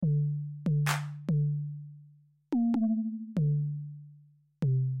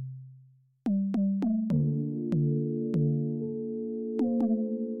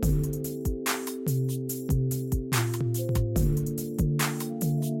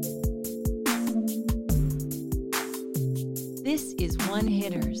This is One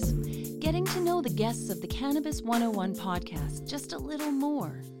Hitters, getting to know the guests of the Cannabis 101 podcast just a little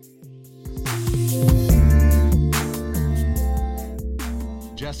more.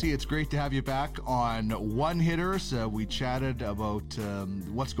 Jesse, it's great to have you back on One Hitters. We chatted about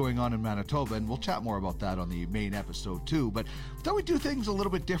what's going on in Manitoba, and we'll chat more about that on the main episode too. But I thought we'd do things a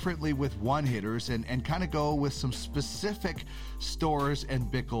little bit differently with One Hitters and kind of go with some specific Storz and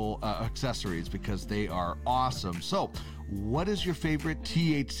Bickel accessories because they are awesome. So, what is your favorite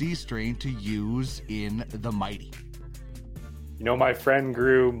THC strain to use in the Mighty? You know, my friend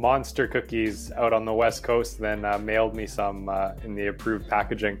grew monster cookies out on the West Coast, then mailed me some in the approved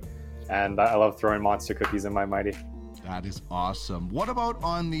packaging. And I love throwing monster cookies in my Mighty. That is awesome. What about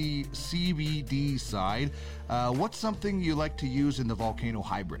on the CBD side? What's something you like to use in the Volcano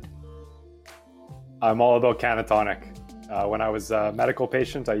Hybrid? I'm all about Cannatonic. When I was a medical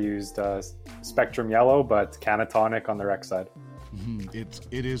patient, I used Spectrum Yellow, but Cannatonic on the rec side.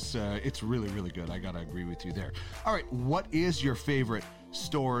 It's really, really good. I gotta agree with you there. All right, what is your favorite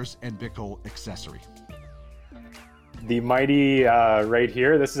Storz and Bickel accessory? The Mighty right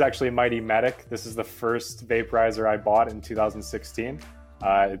here, this is actually Mighty Medic. This is the first vaporizer I bought in 2016.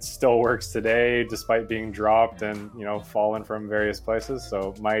 It still works today despite being dropped and, you know, fallen from various places.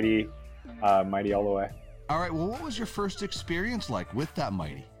 So Mighty all the way. All right, well, what was your first experience like with that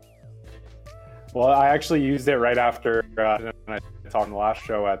Mighty? Well, I actually used it right after I talked in the last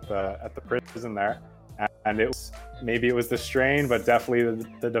show at the prison there, and it was the strain, but definitely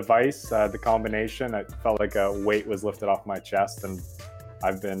the device, the combination. I felt like a weight was lifted off my chest, and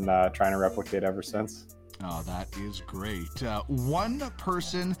I've been trying to replicate ever since. Oh, that is great. One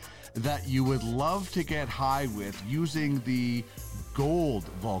person that you would love to get high with using the Gold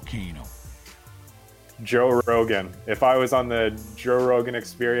Volcano. Joe Rogan. If I was on the Joe Rogan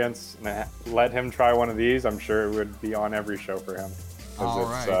Experience and let him try one of these, I'm sure it would be on every show for him.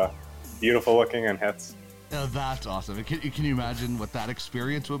 Because it's beautiful looking and hits. That's awesome. Can you imagine what that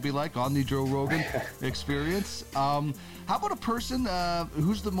experience would be like on the Joe Rogan Experience? How about a person,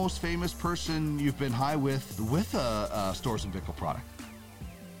 who's the most famous person you've been high with a Storz and Bickel product?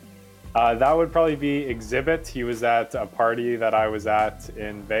 That would probably be Exhibit. He was at a party that I was at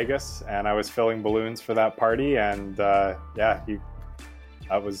in Vegas, and I was filling balloons for that party. And that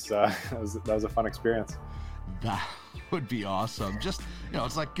was a fun experience. That would be awesome. Just, you know,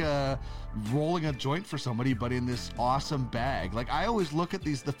 it's like rolling a joint for somebody, but in this awesome bag. Like, I always look at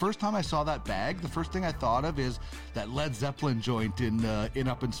these. The first time I saw that bag, the first thing I thought of is that Led Zeppelin joint in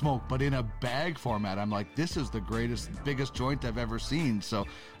Up in Smoke, but in a bag format. I'm like, this is the biggest joint I've ever seen. So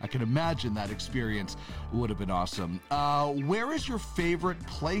I can imagine that experience would have been awesome. Where is your favorite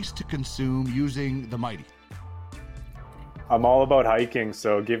place to consume using the Mighty? I'm all about hiking,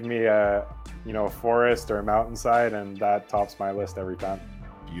 so give me a forest or a mountainside, and that tops my list every time.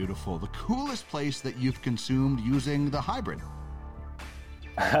 Beautiful. The coolest place that you've consumed using the hybrid?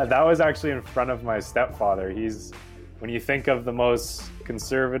 That was actually in front of my stepfather. When you think of the most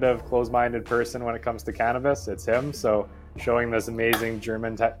conservative, closed-minded person when it comes to cannabis, it's him. So showing this amazing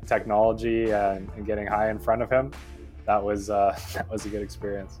German technology and getting high in front of him, that was a good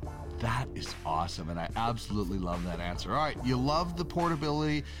experience. That is awesome, and I absolutely love that answer. All right, you love the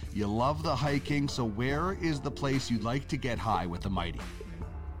portability, you love the hiking, so where is the place you'd like to get high with the Mighty?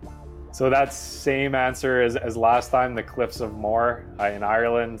 So that's same answer as last time, the Cliffs of Moher in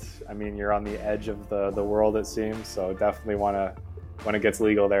Ireland. I mean, you're on the edge of the world, it seems, so definitely want to, when it gets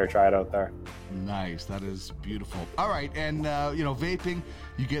legal there, try it out there. Nice, that is beautiful. All right, and vaping,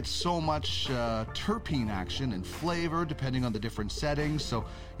 you get so much terpene action and flavor depending on the different settings. So,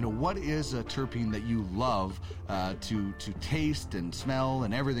 what is a terpene that you love to taste and smell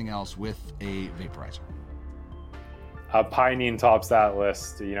and everything else with a vaporizer? Pinene tops that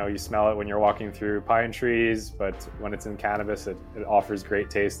list. You smell it when you're walking through pine trees, but when it's in cannabis, it offers great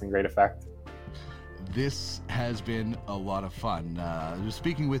taste and great effect. This has been a lot of fun.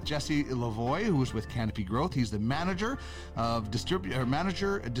 Speaking with Jesse Lavoie, who is with Canopy Growth. He's the manager of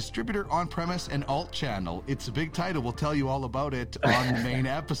distributor on premise and alt channel. It's a big title. We'll tell you all about it on the main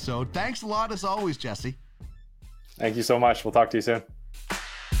episode. Thanks a lot as always, Jesse. Thank you so much. We'll talk to you soon.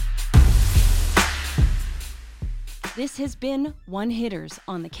 This has been One Hitters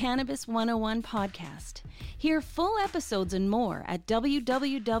on the Cannabis 101 podcast. Hear full episodes and more at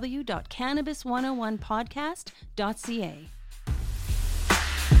www.cannabis101podcast.ca.